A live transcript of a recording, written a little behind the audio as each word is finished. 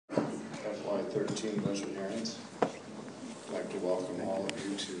FY 13 budget hearings. I'd like to welcome all of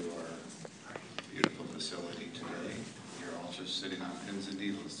you to our beautiful facility today. You're all just sitting on pins and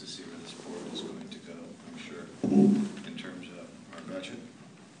needles to see where this board is going to go, I'm sure, in terms of our budget.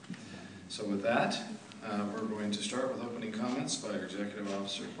 So with that, we're going to start with opening comments by our executive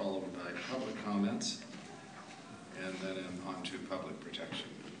officer, followed by public comments, and then on to public protection.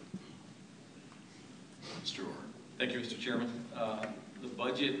 Mr. Orr. Thank you, Mr. Chairman. The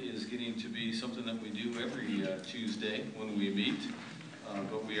budget is getting to be something that we do every Tuesday when we meet,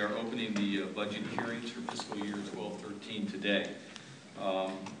 but we are opening the budget hearings for fiscal year 12-13 today.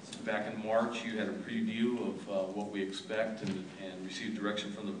 Back in March, you had a preview of what we expect and received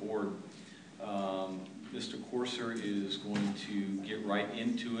direction from the board. Mr. Corser is going to get right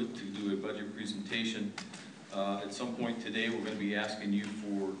into it to do a budget presentation. At some point today, we're going to be asking you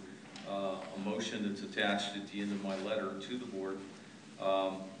for a motion that's attached at the end of my letter to the board,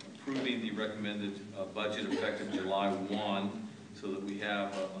 approving the recommended budget effective July 1, so that we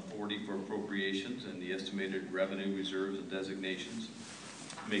have authority for appropriations and the estimated revenue reserves and designations,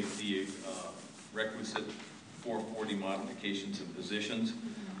 make the requisite 440 modifications and positions,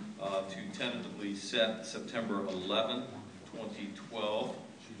 to tentatively set September 11, 2012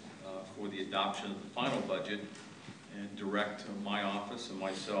 for the adoption of the final budget, and direct my office and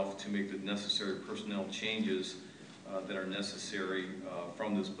myself to make the necessary personnel changes that are necessary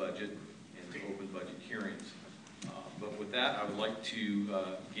from this budget and to open budget hearings. But with that, I would like to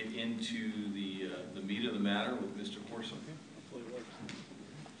get into the meat of the matter with Mr. Corso.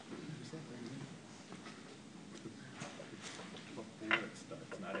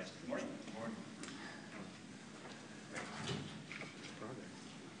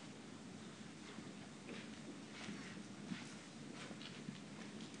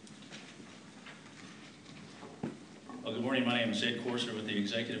 Good morning, my name is Ed Corser with the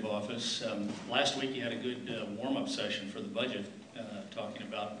Executive Office. Last week you had a good warm-up session for the budget, talking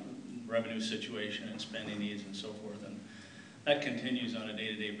about revenue situation and spending needs and so forth, and that continues on a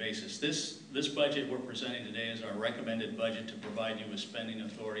day-to-day basis. This budget we're presenting today is our recommended budget to provide you with spending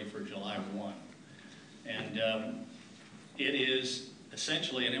authority for July 1. And it is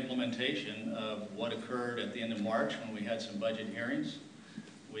essentially an implementation of what occurred at the end of March when we had some budget hearings.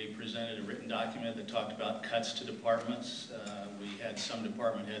 We presented a written document that talked about cuts to departments. We had some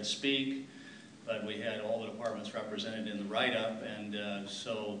department heads speak, but we had all the departments represented in the write-up, and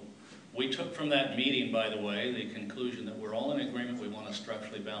so we took from that meeting, by the way, the conclusion that we're all in agreement we want a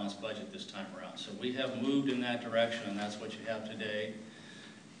structurally balanced budget this time around. So we have moved in that direction, and that's what you have today.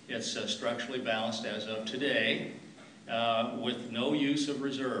 It's structurally balanced as of today, with no use of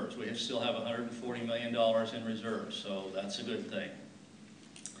reserves. We still have $140 million in reserves, so that's a good thing.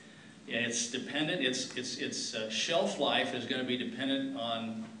 It's dependent, its shelf life is going to be dependent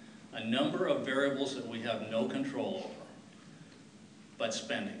on a number of variables that we have no control over, but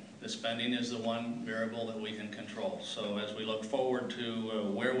spending. The spending is the one variable that we can control. So as we look forward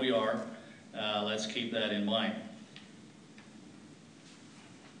to where we are, let's keep that in mind.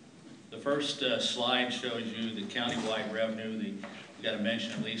 The first slide shows you the countywide revenue. We've got to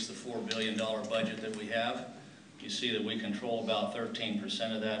mention at least the $4 billion budget that we have. You see that we control about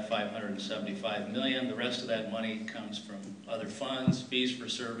 13% of that, $575 million. The rest of that money comes from other funds, fees for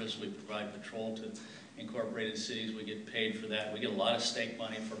service. We provide patrol to incorporated cities. We get paid for that. We get a lot of state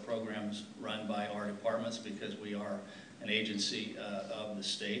money for programs run by our departments because we are an agency of the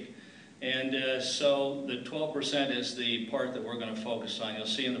state. And so the 12% is the part that we're going to focus on. You'll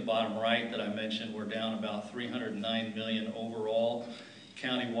see in the bottom right that I mentioned we're down about $309 million overall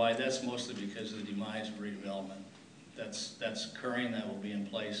countywide. That's mostly because of the demise of redevelopment. That's occurring, that will be in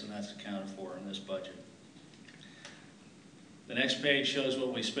place, and that's accounted for in this budget. The next page shows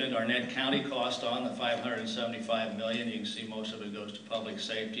what we spend our net county cost on, the $575 million. You can see most of it goes to public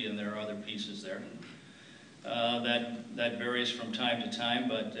safety, and there are other pieces there. That varies from time to time,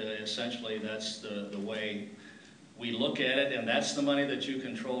 but essentially that's the way we look at it, and that's the money that you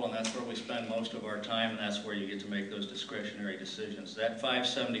control, and that's where we spend most of our time, and that's where you get to make those discretionary decisions. That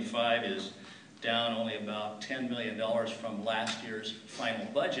 $575 is down only about $10 million from last year's final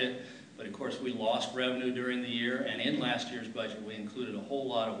budget, but of course we lost revenue during the year, and in last year's budget we included a whole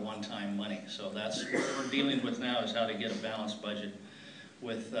lot of one-time money. So that's what we're dealing with now, is how to get a balanced budget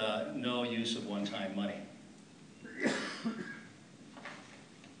with no use of one-time money.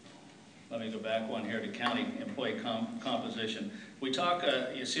 Let me go back one here to county employee composition. We talk,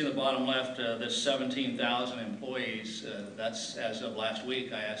 you see in the bottom left, this 17,000 employees. That's as of last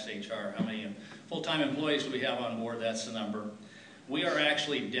week. I asked HR how many full-time employees do we have on board. That's the number. We are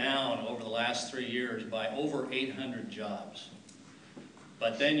actually down over the last 3 years by over 800 jobs.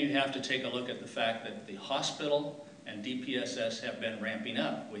 But then you have to take a look at the fact that the hospital and DPSS have been ramping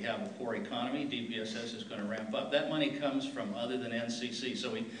up. We have a poor economy, DPSS is going to ramp up. That money comes from other than NCC.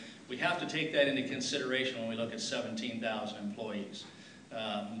 So we have to take that into consideration when we look at 17,000 employees.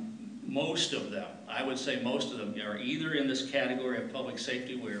 Most of them, I would say most of them, are either in this category of public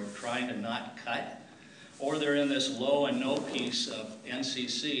safety where we're trying to not cut, or they're in this low and no piece of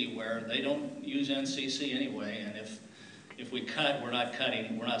NCC where they don't use NCC anyway, and if we cut, we're not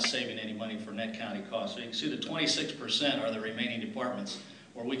cutting, we're not saving any money for net county costs. So you can see the 26% are the remaining departments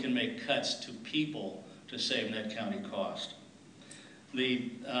where we can make cuts to people to save net county cost. The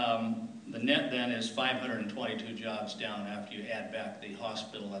net then is 522 jobs down after you add back the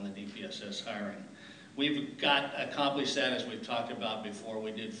hospital and the DPSS hiring. We've accomplished that, as we've talked about before.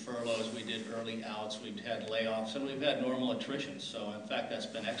 We did furloughs, we did early outs, we've had layoffs, and we've had normal attrition. So in fact, that's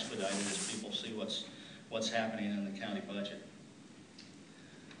been expedited as people see what's happening in the county budget.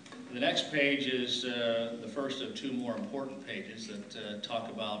 The next page is the first of two more important pages that talk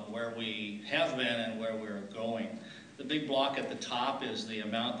about where we have been and where we're going. The big block at the top is the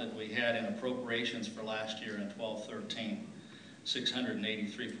amount that we had in appropriations for last year in 12-13,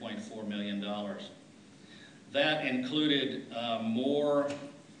 $683.4 million. That included more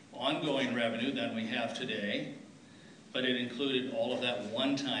ongoing revenue than we have today, but it included all of that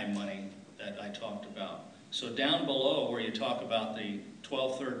one-time money that I talked about. So down below where you talk about the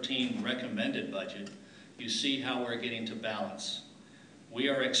 12-13 recommended budget, you see how we're getting to balance. We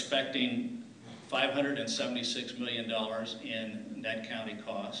are expecting $576 million in net county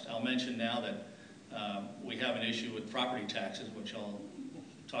cost. I'll mention now that we have an issue with property taxes, which I'll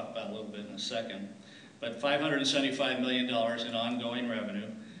talk about a little bit in a second. But $575 million in ongoing revenue.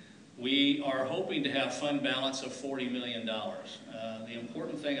 We are hoping to have fund balance of $40 million. The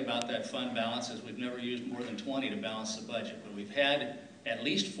important thing about that fund balance is we've never used more than 20 to balance the budget, but we've had at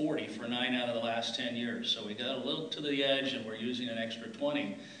least 40 for 9 out of the last 10 years. So we got a little to the edge and we're using an extra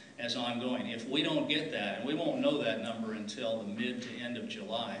 20 as ongoing. If we don't get that, and we won't know that number until the mid to end of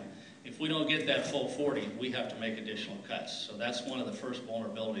July, if we don't get that full 40, we have to make additional cuts. So that's one of the first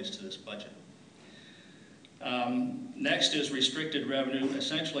vulnerabilities to this budget. Next is restricted revenue.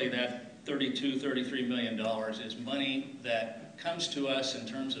 Essentially that $33 million is money that comes to us in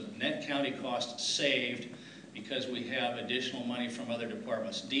terms of net county costs saved because we have additional money from other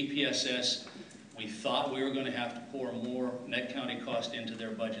departments. DPSS, we thought we were going to have to pour more net county cost into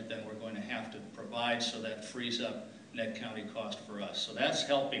their budget than we're going to have to provide, so that frees up net county cost for us. So that's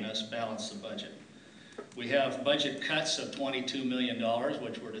helping us balance the budget. We have budget cuts of $22 million,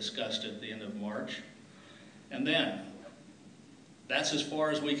 which were discussed at the end of March. And then, that's as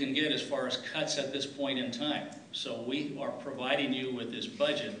far as we can get as far as cuts at this point in time. So we are providing you with this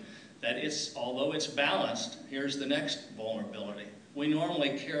budget that although it's balanced, here's the next vulnerability. We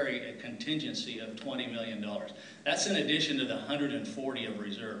normally carry a contingency of $20 million. That's in addition to the 140 of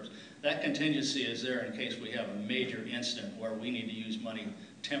reserves. That contingency is there in case we have a major incident where we need to use money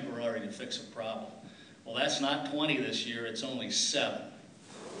temporarily to fix a problem. Well, that's not 20 this year, it's only 7.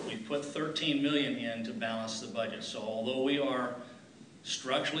 We put $13 million in to balance the budget. So although we are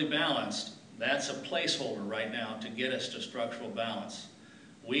structurally balanced, that's a placeholder right now to get us to structural balance.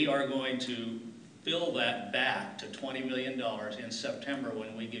 We are going to fill that back to $20 million in September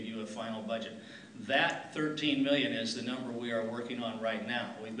when we give you a final budget. That $13 million is the number we are working on right now.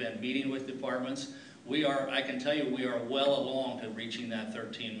 We've been meeting with departments. I can tell you we are well along to reaching that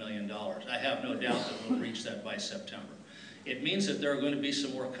 $13 million. I have no doubt that we'll reach that by September. It means that there are going to be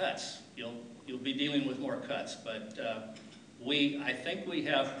some more cuts. You'll be dealing with more cuts, but I think we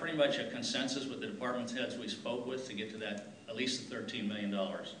have pretty much a consensus with the department heads we spoke with to get to that, at least the $13 million.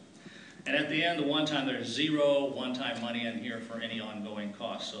 And at the end, there's zero one-time money in here for any ongoing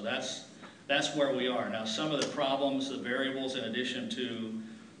costs. So that's where we are. Now, some of the problems, the variables, in addition to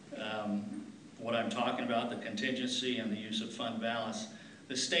what I'm talking about, the contingency and the use of fund balance,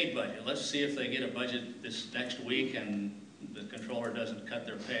 the state budget. Let's see if they get a budget this next week and the controller doesn't cut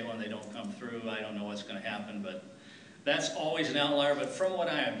their pay when they don't come through. I don't know what's going to happen, but that's always an outlier. But from what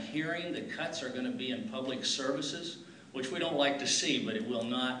I am hearing, the cuts are going to be in public services, which we don't like to see, but it will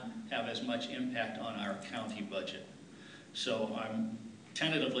not have as much impact on our county budget. So I'm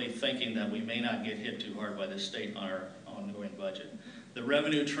tentatively thinking that we may not get hit too hard by the state on our ongoing budget. The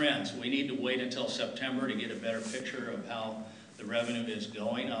revenue trends, we need to wait until September to get a better picture of how the revenue is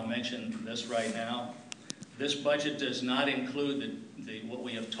going. I'll mention this right now. This budget does not include what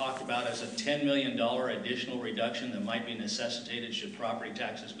we have talked about as a $10 million additional reduction that might be necessitated should property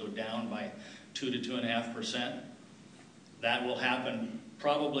taxes go down by 2 to 2.5%. That will happen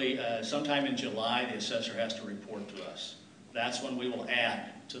probably sometime in July. The assessor has to report to us That's when we will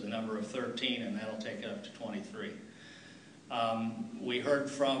add to the number of 13, and that'll take it up to 23. We heard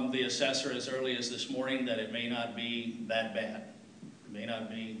from the assessor as early as this morning that it may not be that bad. It may not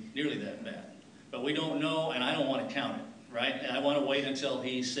be nearly that bad. But we don't know, and I don't want to count it, right? And I want to wait until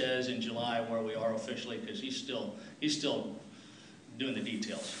he says in July where we are officially, because he's still doing the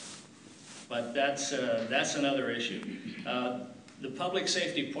details. But that's another issue. The public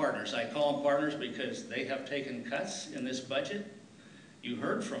safety partners, I call them partners because they have taken cuts in this budget. You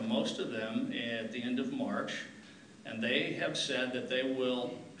heard from most of them at the end of March, and they have said that they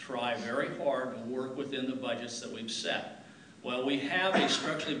will try very hard to work within the budgets that we've set. Well, we have a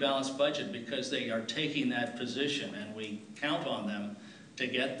structurally balanced budget because they are taking that position, and we count on them to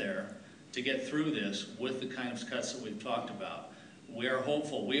get there, to get through this with the kind of cuts that we've talked about. We are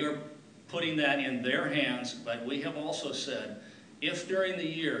hopeful. We are putting that in their hands, but we have also said, if during the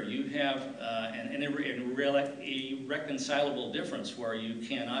year you have an irreconcilable difference where you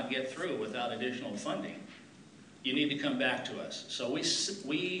cannot get through without additional funding, you need to come back to us. So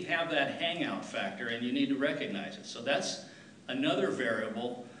we have that hangout factor, and you need to recognize it. So that's another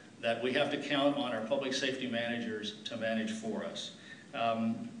variable that we have to count on our public safety managers to manage for us.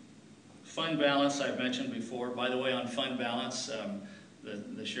 Fund balance, I've mentioned before. By the way, on fund balance,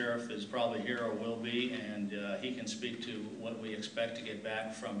 the sheriff is probably here or will be, and he can speak to what we expect to get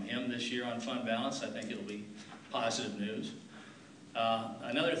back from him this year on fund balance. I think it'll be positive news.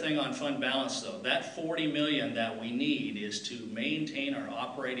 Another thing on fund balance, though, that $40 million that we need is to maintain our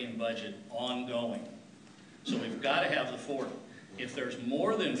operating budget ongoing. So we've got to have the 40. If there's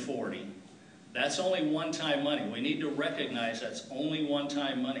more than 40, that's only one-time money. We need to recognize that's only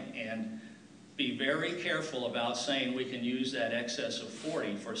one-time money and be very careful about saying we can use that excess of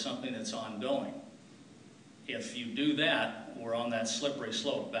 40 for something that's ongoing. If you do that, we're on that slippery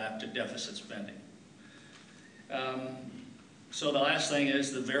slope back to deficit spending. So the last thing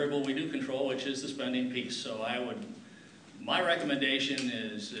is the variable we do control, which is the spending piece. So my recommendation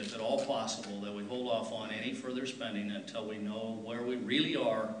is, if at all possible, that we hold off on any further spending until we know where we really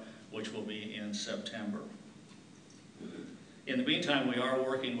are, which will be in September. In the meantime, we are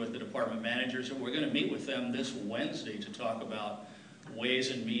working with the department managers, and we're going to meet with them this Wednesday to talk about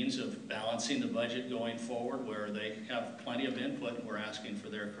ways and means of balancing the budget going forward, where they have plenty of input and we're asking for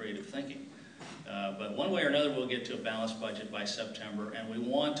their creative thinking. But one way or another, we'll get to a balanced budget by September, and we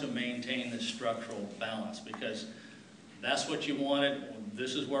want to maintain this structural balance because that's what you wanted.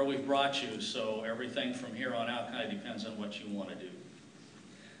 This is where we've brought you, so everything from here on out kind of depends on what you want to do.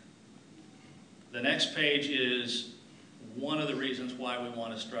 The next page is one of the reasons why we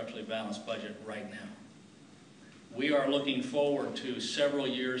want a structurally balanced budget right now. We are looking forward to several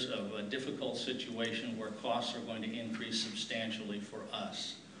years of a difficult situation where costs are going to increase substantially for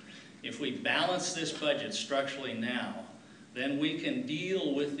us. If we balance this budget structurally now, then we can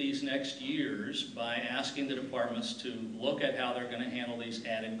deal with these next years by asking the departments to look at how they're going to handle these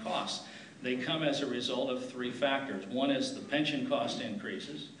added costs. They come as a result of three factors. One is the pension cost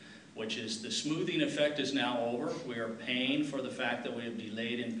increases, which is the smoothing effect is now over. We are paying for the fact that we have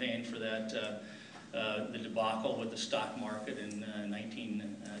delayed in paying for that the debacle with the stock market in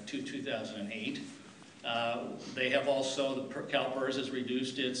 2008. They have also, the CalPERS has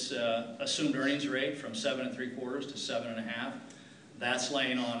reduced its assumed earnings rate from 7 3/4 to 7.5. That's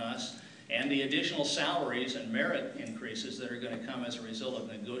laying on us. And the additional salaries and merit increases that are going to come as a result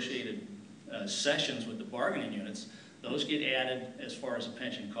of negotiated sessions with the bargaining units, those get added as far as the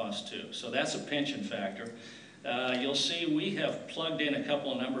pension costs too. So that's a pension factor. You'll see we have plugged in a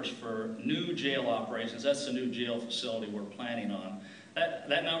couple of numbers for new jail operations. That's the new jail facility we're planning on.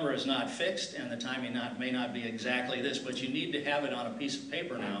 That number is not fixed, and the timing may not be exactly this, but you need to have it on a piece of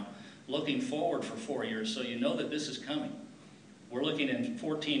paper now, looking forward for 4 years, so you know that this is coming. We're looking in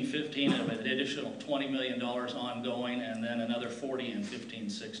 14-15 of an additional $20 million ongoing, and then another 40 in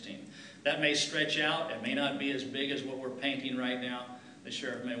 15-16. That may stretch out. It may not be as big as what we're painting right now. The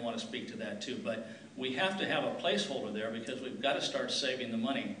sheriff may want to speak to that too, but we have to have a placeholder there because we've got to start saving the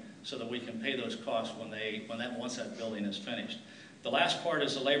money so that we can pay those costs once that building is finished. The last part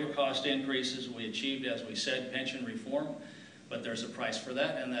is the labor cost increases. We achieved, as we said, pension reform, but there's a price for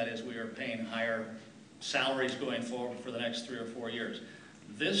that, and that is we are paying higher salaries going forward for the next 3 or 4 years.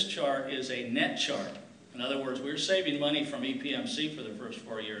 This chart is a net chart. In other words, we're saving money from EPMC for the first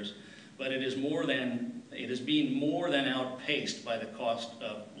 4 years, but it is being more than outpaced by the cost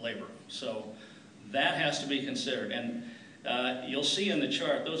of labor. So that has to be considered. And you'll see in the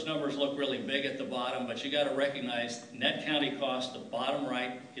chart, those numbers look really big at the bottom, but you got to recognize net county cost, the bottom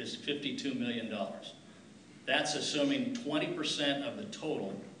right, is $52 million. That's assuming 20% of the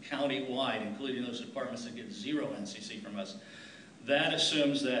total county-wide, including those departments that get 0 NCC from us, that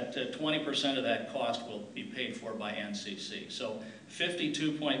assumes that 20% of that cost will be paid for by NCC. So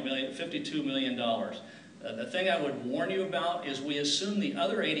 $52 million. The thing I would warn you about is we assume the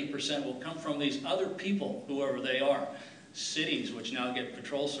other 80% will come from these other people, whoever they are. Cities, which now get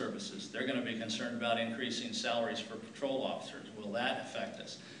patrol services, they're going to be concerned about increasing salaries for patrol officers. Will that affect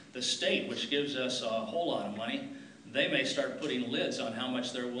us? The state, which gives us a whole lot of money, they may start putting lids on how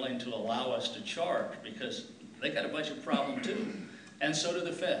much they're willing to allow us to charge, because they got a budget problem too. And so do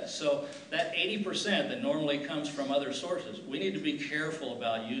the feds. So that 80% that normally comes from other sources, we need to be careful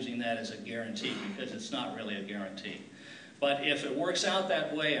about using that as a guarantee, because it's not really a guarantee. But if it works out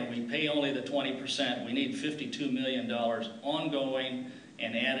that way and we pay only the 20%, we need $52 million ongoing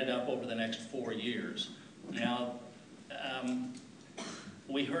and added up over the next 4 years. Now,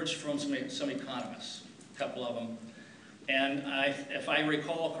 we heard from some economists, a couple of them, and if I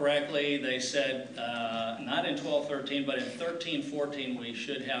recall correctly, they said, not in 12-13, but in 13-14, we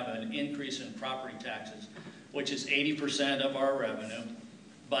should have an increase in property taxes, which is 80% of our revenue,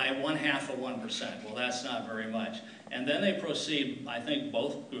 by 1/2%. Well, that's not very much. And then they proceed, I think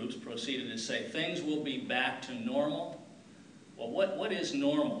both groups proceeded to say, things will be back to normal. Well, what is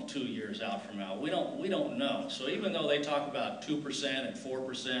normal 2 years out from now? We don't know. So even though they talk about 2% and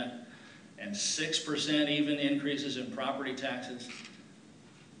 4%, and 6% even increases in property taxes,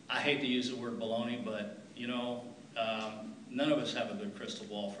 I hate to use the word baloney, but you know, none of us have a good crystal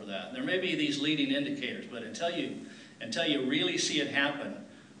ball for that. There may be these leading indicators, but until you really see it happen,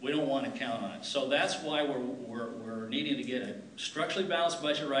 we don't want to count on it. So that's why we're needing to get a structurally balanced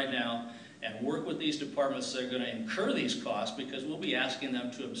budget right now and work with these departments that are going to incur these costs, because we'll be asking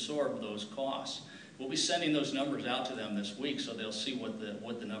them to absorb those costs. We'll be sending those numbers out to them this week so they'll see what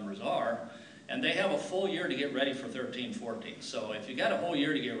the numbers are. And they have a full year to get ready for 13-14. So if you got a whole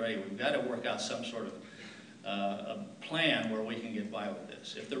year to get ready, we've got to work out some sort of a plan where we can get by with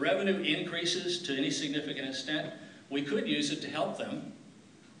this. If the revenue increases to any significant extent, we could use it to help them.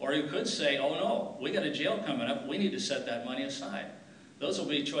 Or you could say, oh no, we got a jail coming up, we need to set that money aside. Those will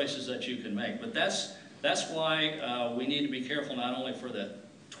be choices that you can make. But that's why we need to be careful, not only for the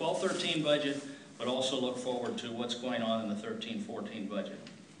 12-13 budget, but also look forward to what's going on in the 13-14 budget.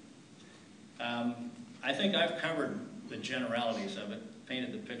 I think I've covered the generalities of it,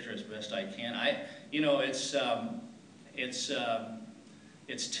 painted the picture as best I can. You know, it's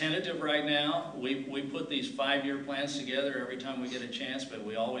tentative right now. We put these 5-year plans together every time we get a chance, but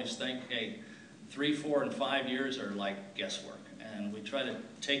we always think, hey, 3, 4, and 5 years are like guesswork. And we try to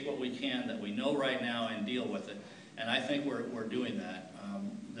take what we can that we know right now and deal with it. And I think we're doing that.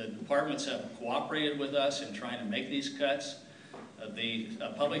 The departments have cooperated with us in trying to make these cuts. The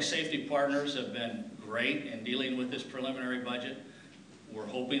public safety partners have been great in dealing with this preliminary budget. We're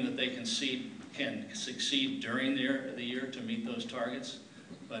hoping that they can succeed during the year to meet those targets,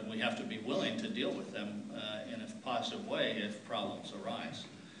 but we have to be willing to deal with them in a positive way if problems arise.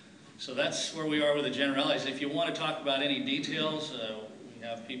 So that's where we are with the generalities. If you want to talk about any details, we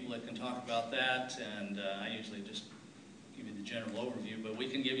have people that can talk about that, and I usually just give you the general overview, but we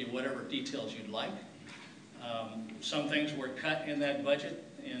can give you whatever details you'd like. Some things were cut in that budget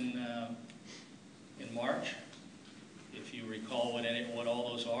in March. If you recall what all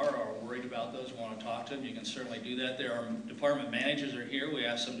those are, or worried about those, want to talk to them, you can certainly do that. There are department managers are here. We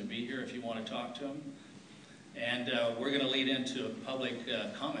ask them to be here if you want to talk to them. And we're going to lead into a public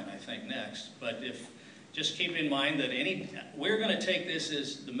comment, I think, next. But just keep in mind that we're going to take this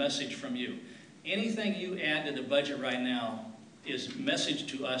as the message from you. Anything you add to the budget right now is message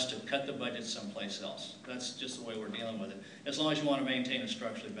to us to cut the budget someplace else. That's just the way we're dealing with it, as long as you want to maintain a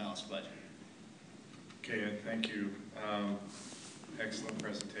structurally balanced budget. Okay, thank you. Excellent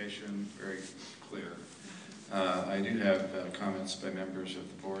presentation, very clear. I do have comments by members of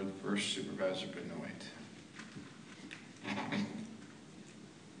the board. First, Supervisor Benoit. And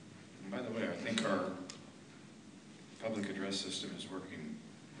by the way, I think our public address system is working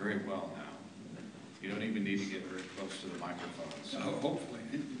very well now. You don't even need to get very close to the microphones. Hopefully.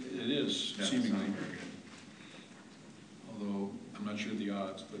 It is, Yeah, seemingly. very good. Although, I'm not sure of the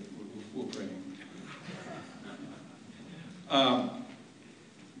odds, but we'll pray.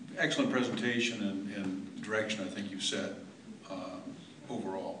 Excellent presentation and direction I think you've set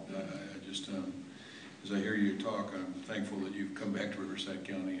overall. I just, as I hear you talk, I'm thankful that you've come back to Riverside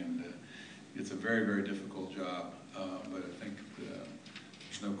County, and it's a very, very difficult job, but I think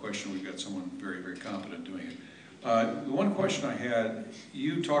there's no question we've got someone very, very competent doing it. The one question I had,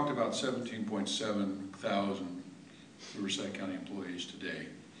 you talked about 17.7 thousand Riverside County employees today.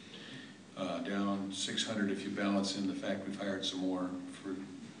 Down 600 if you balance in the fact we've hired some more for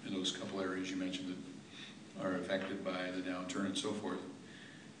in those couple areas you mentioned that are affected by the downturn and so forth.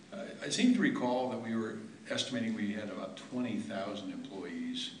 I seem to recall that we were estimating we had about 20,000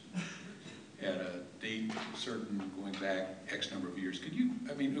 employees at a date certain going back X number of years. Could you,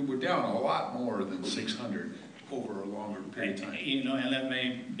 I mean, we're down a lot more than 600 over a longer period of time. You know, and that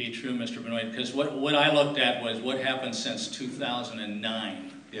may be true, Mr. Benoit, because what I looked at was what happened since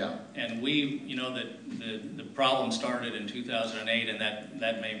 2009. Yeah. And we, you know, the problem started in 2008, and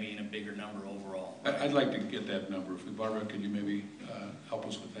that may mean a bigger number overall. I'd like to get that number. Barbara, could you maybe help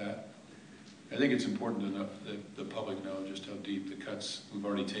us with that? I think it's important to know, that the public know just how deep the cuts we've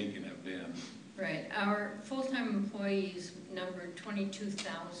already taken have been. Right. Our full-time employees numbered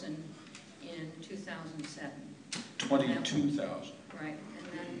 22,000 in 2007. 22,000. Right.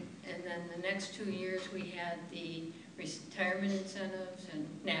 And then the next 2 years we had the retirement incentives and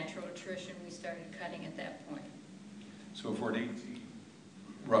natural attrition. We started cutting at that point. So for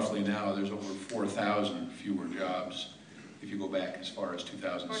roughly now, there's over 4,000 fewer jobs if you go back as far as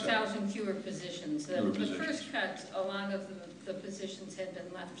 2007. 4,000 fewer positions. The Positions. first cuts, a lot of the positions had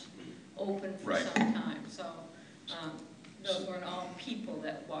been left open for Right. some time. So those weren't all people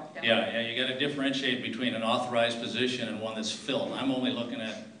that walked out. Yeah, you got to differentiate between an authorized position and one that's filled. I'm only looking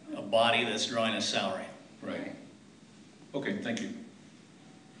at a body that's drawing a salary. Right. Okay, thank you.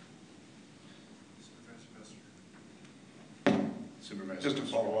 Supervisor. Just to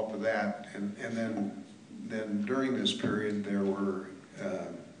follow up with that, and then during this period, there were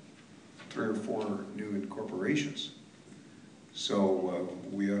 3 or 4 new incorporations. So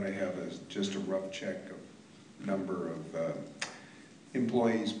we ought to have just a rough check of number of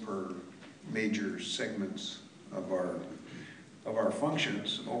employees per major segments of our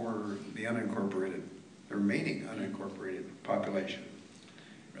functions over the unincorporated, the remaining unincorporated population.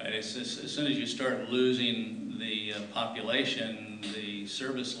 Right, as soon as you start losing the population, the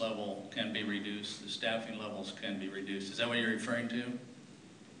service level can be reduced, the staffing levels can be reduced. Is that what you're referring to?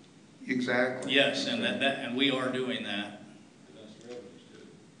 Exactly. Yes, and and we are doing that.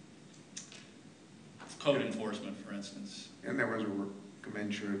 Code enforcement, for instance. And there was a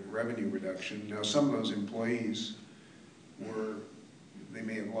commensurate revenue reduction. Now, some of those employees they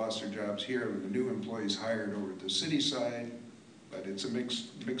may have lost their jobs here, and the new employees hired over at the city side, but it's a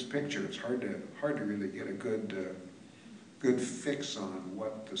mixed picture. It's hard to really get a good fix on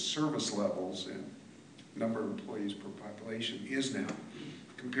what the service levels and number of employees per population is now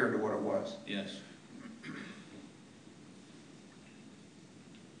compared to what it was. Yes.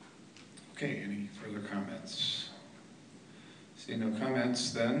 Okay, any further comments? See no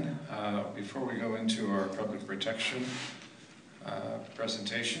comments then. Before we go into our public protection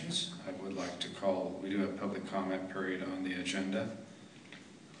presentations, I would like to we do have public comment period on the agenda.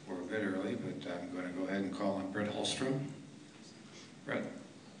 We're a bit early, but I'm going to go ahead and call on Brett Holstrom. Brett.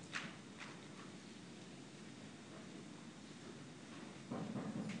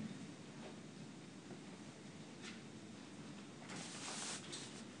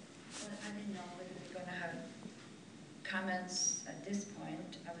 Comments at this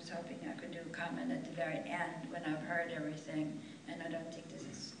point. I was hoping I could do a comment at the very end when I've heard everything, and I don't think this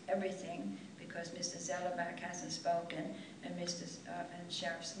is everything because Mr. Zellerbach hasn't spoken and and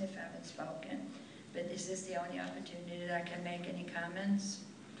Sheriff Sniff haven't spoken. But is this the only opportunity that I can make any comments?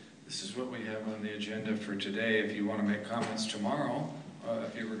 This is what we have on the agenda for today. If you want to make comments tomorrow,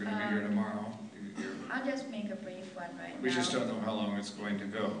 if you were going to be here tomorrow. I'll just make a brief one right now. We just don't know how long it's going to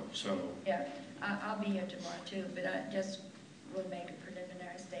go, so. Yeah, I'll be here tomorrow too, but I just will make a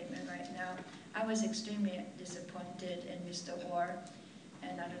preliminary statement right now. I was extremely disappointed in Mr. Orr,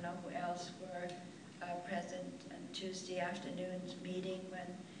 and I don't know who else were present on Tuesday afternoon's meeting when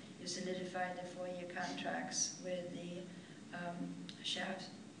you solidified the 4-year contracts with the Sheriff's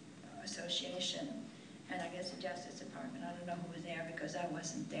Association, and I guess the Justice Department. I don't know who was there because I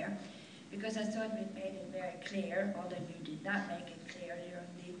wasn't there. Because I thought we made it very clear, although you did not make it clear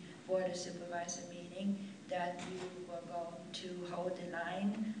during the Board of Supervisor meeting, that you were going to hold the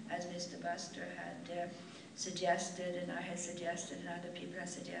line, as Mr. Buster had suggested, and I had suggested, and other people had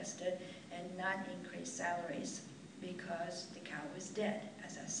suggested, and not increase salaries because the cow was dead,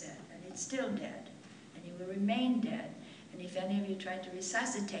 as I said, and it's still dead, and it will remain dead. And if any of you try to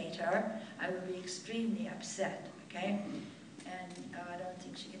resuscitate her, I will be extremely upset, okay? And I don't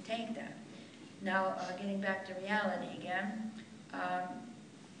think she can take that. Now, getting back to reality again,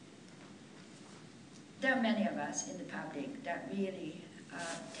 there are many of us in the public that really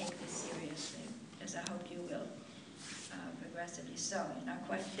take this seriously, as I hope you will, progressively so. You're not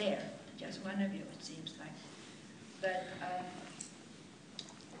quite there, just one of you, it seems like. But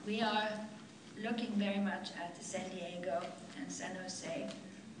we are looking very much at San Diego and San Jose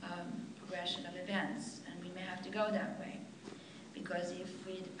progression of events, and we may have to go that way. Because if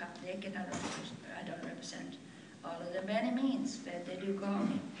we, the public, and I don't represent all of them by any means, but they do call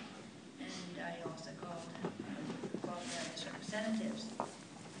me. And I also called various representatives.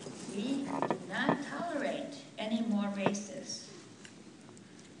 We do not tolerate any more races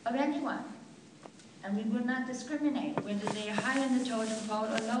of anyone. And we will not discriminate, whether they are high on the totem pole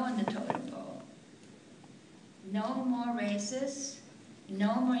or low on the totem pole. No more races,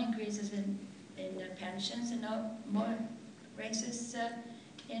 no more increases in pensions, and no more raises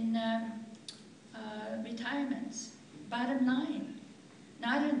in retirements. Bottom line.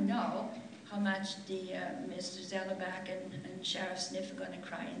 Now, I don't know how much the Mr. Zellerbach and Sheriff Sniff are going to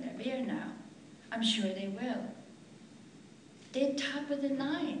cry in their beer now. I'm sure they will. They're top of the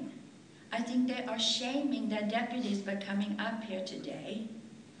line. I think they are shaming their deputies by coming up here today.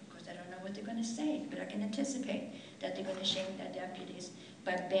 Of course, I don't know what they're going to say, but I can anticipate that they're going to shame their deputies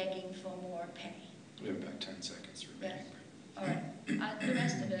by begging for more pay. We have about 10 seconds remaining. Yes. All right. The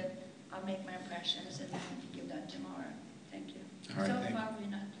rest of it, I'll make my impressions and then give that tomorrow. Thank you. All right, So far, we're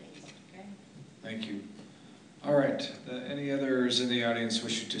not pleased. Okay. Thank you. All right. Any others in the audience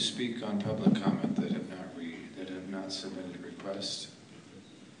wishing to speak on public comment that have not submitted a request?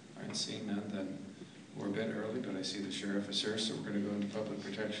 All right, seeing none, then we're a bit early, but I see the sheriff is here, so we're going to go into public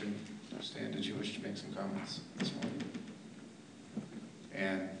protection. Stan, did you wish to make some comments this morning?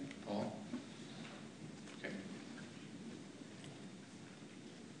 And Paul? Okay.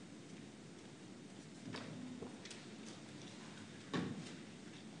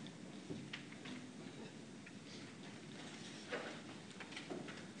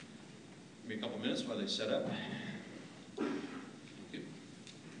 Give me a couple minutes while they set up.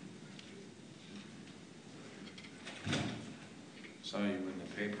 Saw you in the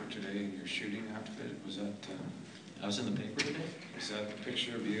paper today in your shooting outfit. Was that? I was in the paper today? Is that the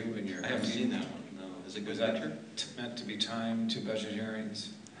picture of you and your? I haven't seen that one, no. Is it a good Was that picture? meant to be timed to budget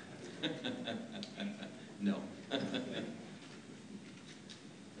hearings? No.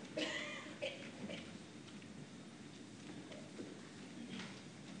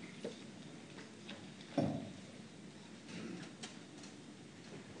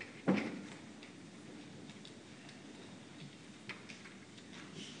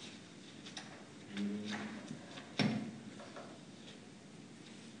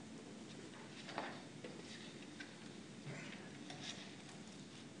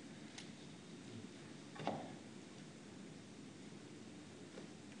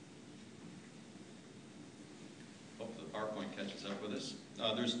 PowerPoint catches up with us.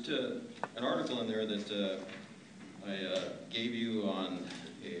 There's an article in there that I gave you on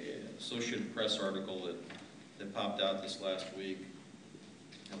an Associated Press article that popped out this last week,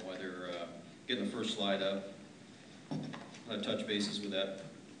 and why they're getting the first slide up. I'm going to touch bases with that.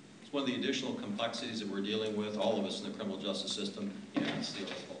 It's one of the additional complexities that we're dealing with, all of us in the criminal justice system. Yeah, it's the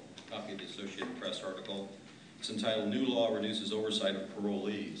article, copy of the Associated Press article. It's entitled, New Law Reduces Oversight of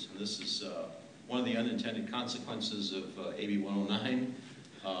Parolees. And this is one of the unintended consequences of AB 109.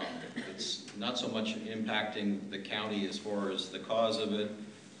 It's not so much impacting the county as far as the cause of it,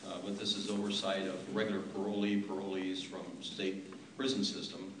 but this is oversight of regular parolees from state prison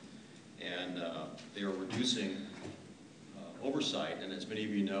system. And they are reducing oversight. And as many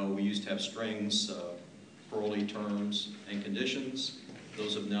of you know, we used to have strings, parolee terms and conditions.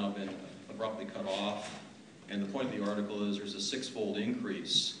 Those have now been abruptly cut off. And the point of the article is there's a six-fold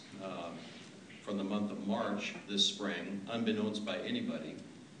increase from the month of March this spring, unbeknownst by anybody,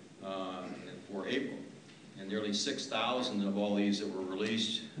 for April. And nearly 6,000 of all these that were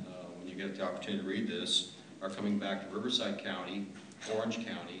released, when you get the opportunity to read this, are coming back to Riverside County, Orange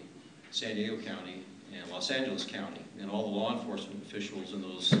County, San Diego County, and Los Angeles County. And all the law enforcement officials in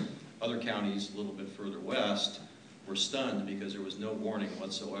those other counties a little bit further west were stunned because there was no warning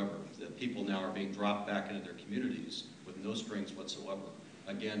whatsoever. That people now are being dropped back into their communities with no strings whatsoever.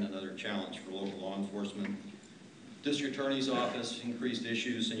 Again, another challenge for local law enforcement. District Attorney's Office, increased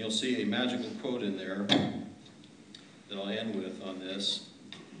issues, and you'll see a magical quote in there that I'll end with on this.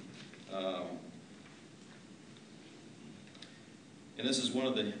 And this is one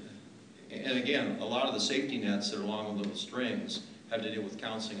of the, and again, a lot of the safety nets that are along those strings have to deal with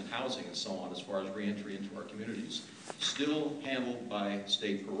counseling and housing and so on as far as reentry into our communities. Still handled by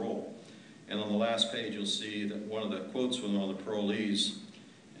state parole. And on the last page, you'll see that one of the quotes from one of the parolees,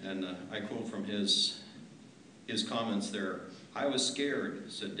 and I quote from his comments there. I was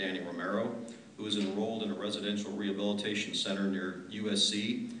scared, said Danny Romero, who is enrolled in a residential rehabilitation center near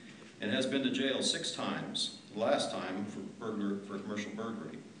USC and has been to jail 6 times, the last time for commercial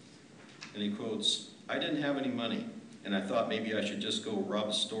burglary. And he quotes, I didn't have any money. and I thought maybe I should just go rob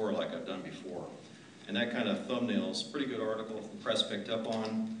a store like I've done before. And that kind of thumbnail is a pretty good article the press picked up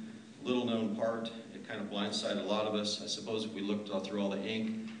on. Little known part, it kind of blindsided a lot of us. I suppose if we looked through all the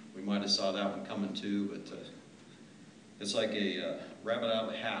ink, we might have saw that one coming too, but it's like a rabbit out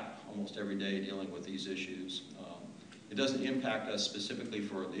of a hat almost every day dealing with these issues. It doesn't impact us specifically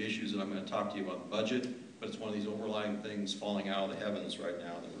for the issues that I'm going to talk to you about the budget, but it's one of these overlying things falling out of the heavens right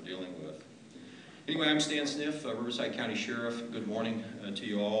now that we're dealing with. Anyway, I'm Stan Sniff, Riverside County Sheriff. Good morning to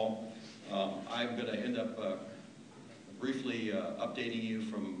you all. I'm going to end up briefly updating you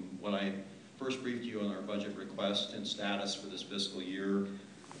from when I first briefed you on our budget request and status for this fiscal year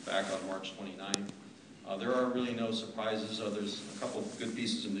back on March 29th. There are really no surprises. There's a couple of good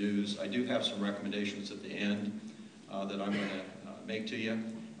pieces of news. I do have some recommendations at the end that I'm going to make to you.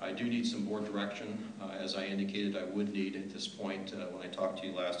 I do need some board direction, as I indicated I would need at this point when I talked to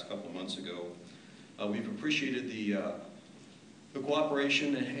you last a couple of months ago. We've appreciated the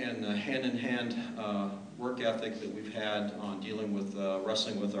cooperation and hand-in-hand work ethic that we've had on dealing with,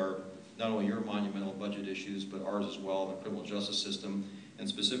 wrestling with not only your monumental budget issues, but ours as well, the criminal justice system, and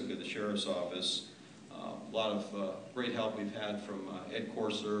specifically the Sheriff's Office. A lot of great help we've had from Ed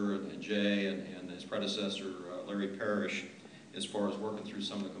Corser and Jay and his predecessor, Larry Parrish, as far as working through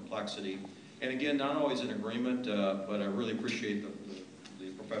some of the complexity. And again, not always in agreement, but I really appreciate the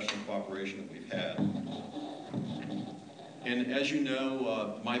professional cooperation that we've had. And as you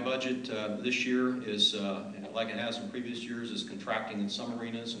know, my budget this year is, like it has in previous years, is contracting in some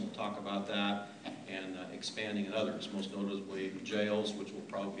arenas, and we'll talk about that, and expanding in others, most notably jails, which will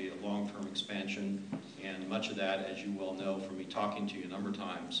probably be a long-term expansion. And much of that, as you well know from me talking to you a number of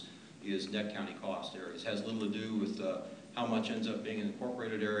times, is net county cost areas. It has little to do with how much ends up being an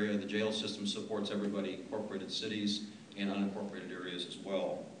incorporated area. The jail system supports everybody, incorporated cities and unincorporated areas as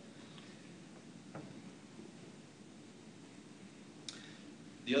well.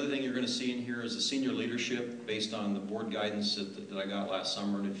 The other thing you're going to see in here is the senior leadership based on the board guidance that I got last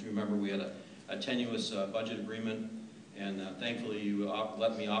summer. And if you remember, we had a tenuous budget agreement, and thankfully you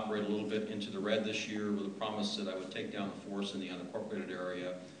let me operate a little bit into the red this year with a promise that I would take down the force in the unincorporated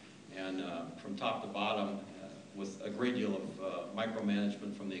area. And from top to bottom, with a great deal of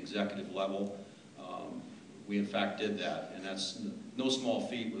micromanagement from the executive level, we in fact did that. And that's no small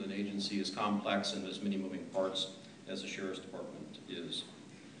feat with an agency as complex and as many moving parts as the Sheriff's Department is.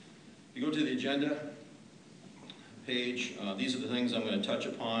 If you go to the agenda page, these are the things I'm going to touch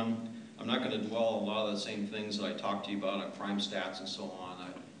upon. I'm not going to dwell on a lot of the same things that I talked to you about on crime stats and so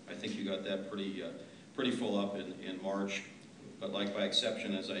on. I think you got that pretty full up in March. But like by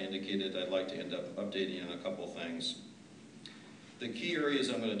exception, as I indicated, I'd like to end up updating you on a couple of things. The key areas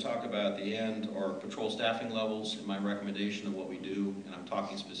I'm going to talk about at the end are patrol staffing levels and my recommendation of what we do, and I'm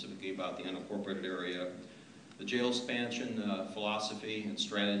talking specifically about the unincorporated area. The jail expansion philosophy and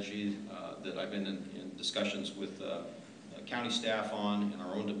strategy that I've been in discussions with county staff on and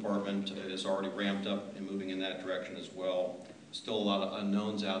our own department is already ramped up and moving in that direction as well. Still a lot of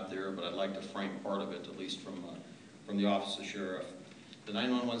unknowns out there, but I'd like to frame part of it, at least from the Office of Sheriff. The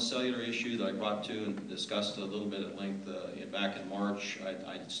 911 cellular issue that I brought to and discussed a little bit at length back in March,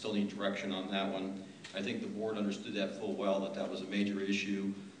 I still need direction on that one. I think the board understood that full well, that was a major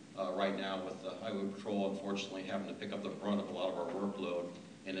issue right now with the Highway Patrol, unfortunately, having to pick up the brunt of a lot of our workload,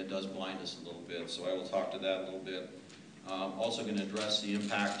 and it does blind us a little bit, so I will talk to that a little bit. Also going to address the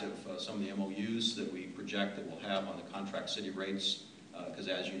impact of some of the MOUs that we project that we'll have on the contract city rates, because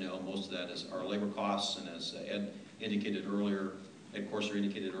as you know, most of that is our labor costs, and as Ed indicated earlier, Ed Corser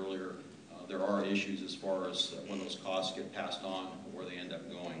indicated earlier, there are issues as far as when those costs get passed on or where they end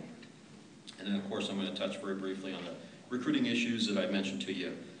up going. And then of course I'm going to touch very briefly on the recruiting issues that I mentioned to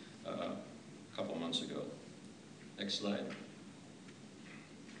you a couple months ago. Next slide.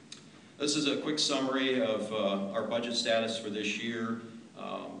 This is a quick summary of our budget status for this year.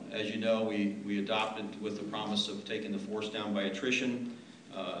 As you know, we adopted with the promise of taking the force down by attrition.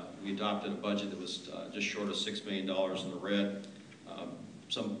 We adopted a budget that was just short of $6 million in the red.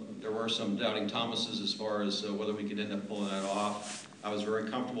 There were some doubting Thomases as far as whether we could end up pulling that off. I was very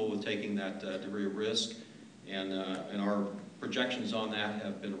comfortable with taking that degree of risk, and our projections on that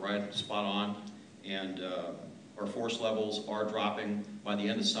have been right spot on, and our force levels are dropping. By the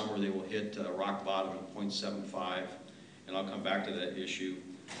end of summer, they will hit rock bottom at 0.75, and I'll come back to that issue.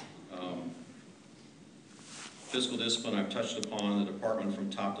 Fiscal discipline I've touched upon. The department from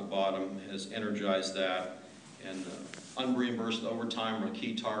top to bottom has energized that, and unreimbursed overtime are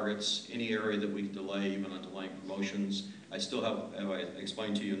key targets. Any area that we can delay, even on delaying promotions. I still have, as I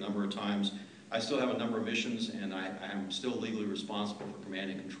explained to you a number of times, I still have a number of missions, and I am still legally responsible for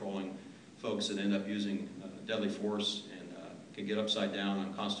commanding and controlling folks that end up using deadly force and can get upside down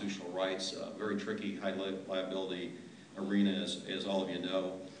on constitutional rights. Very tricky, high liability arena, as all of you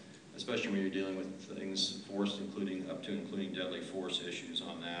know, especially when you're dealing with things forced, including deadly force issues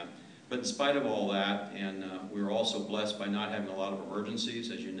on that. But in spite of all that, and we were also blessed by not having a lot of emergencies.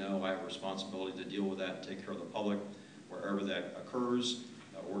 As you know, I have a responsibility to deal with that and take care of the public wherever that occurs,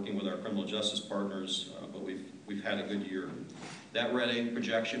 working with our criminal justice partners, but we've had a good year. That red ink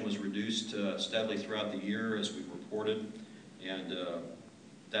projection was reduced steadily throughout the year as we've reported, and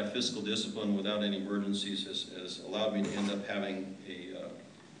that fiscal discipline without any emergencies has allowed me to end up having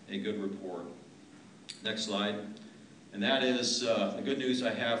a good report. Next slide. And that is, the good news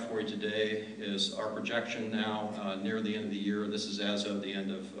I have for you today is our projection now near the end of the year, this is as of the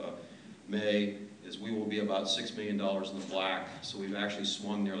end of May, is we will be about $6 million in the black. So we've actually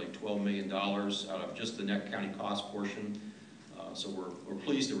swung nearly $12 million out of just the net county cost portion. So we're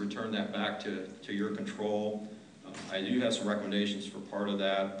pleased to return that back to your control. I do have some recommendations for part of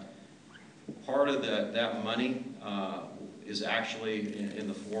that. Part of that money is actually in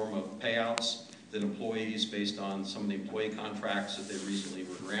the form of payouts that employees, based on some of the employee contracts that they recently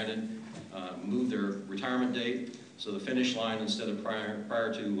were granted, move their retirement date. So the finish line, instead of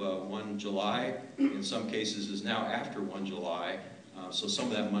prior to 1 July, in some cases is now after 1 July. So some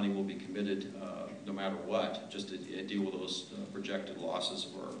of that money will be committed no matter what, just to deal with those projected losses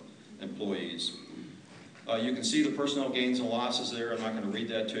of our employees. You can see the personnel gains and losses there. I'm not going to read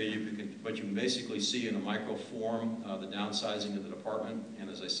that to you, but you can basically see in a micro form the downsizing of the department. And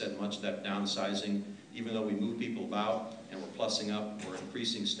as I said, much of that downsizing, even though we move people about and we're plussing up, we're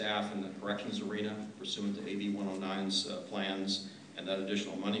increasing staff in the corrections arena pursuant to AB 109's plans and that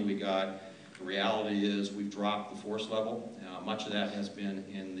additional money we got. The reality is we've dropped the force level. Much of that has been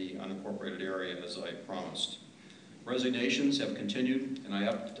in the unincorporated area, as I promised. Resignations have continued, and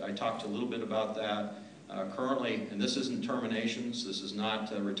I talked a little bit about that. Currently, and this isn't terminations, this is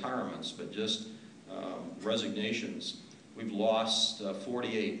not retirements, but just resignations. We've lost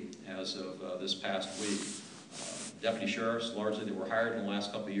 48 as of this past week. Deputy sheriffs, largely they were hired in the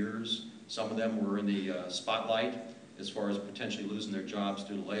last couple of years. Some of them were in the spotlight as far as potentially losing their jobs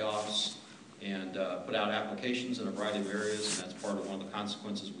due to layoffs, and put out applications in a variety of areas, and that's part of one of the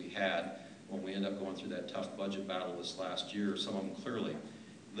consequences we had when we ended up going through that tough budget battle this last year. Some of them clearly.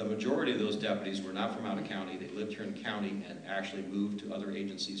 The majority of those deputies were not from out of county. They lived here in county and actually moved to other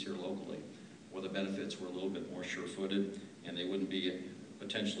agencies here locally, where the benefits were a little bit more sure-footed and they wouldn't be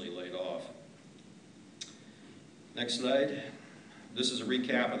potentially laid off. Next slide. This is a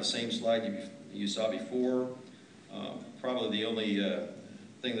recap of the same slide you saw before. Probably the only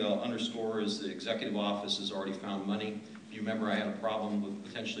thing that I'll underscore is the executive office has already found money. If you remember, I had a problem with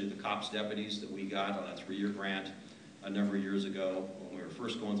potentially the COPS deputies that we got on a 3-year grant a number of years ago. When we were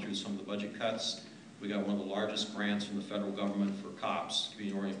first going through some of the budget cuts, we got one of the largest grants from the federal government for COPS,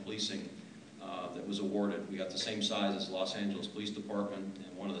 community-oriented policing, that was awarded. We got the same size as Los Angeles Police Department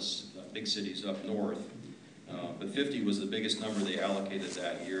and one of the big cities up north. But 50 was the biggest number they allocated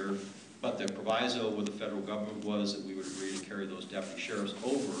that year. But the proviso with the federal government was that we would agree to carry those deputy sheriffs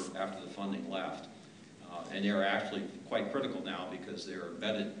over after the funding left. And they are actually quite critical now because they are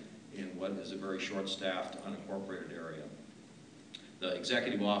embedded in what is a very short-staffed, unincorporated area. The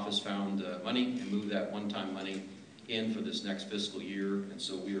executive office found money and moved that one-time money in for this next fiscal year, and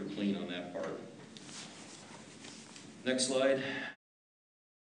so we are clean on that part. Next slide.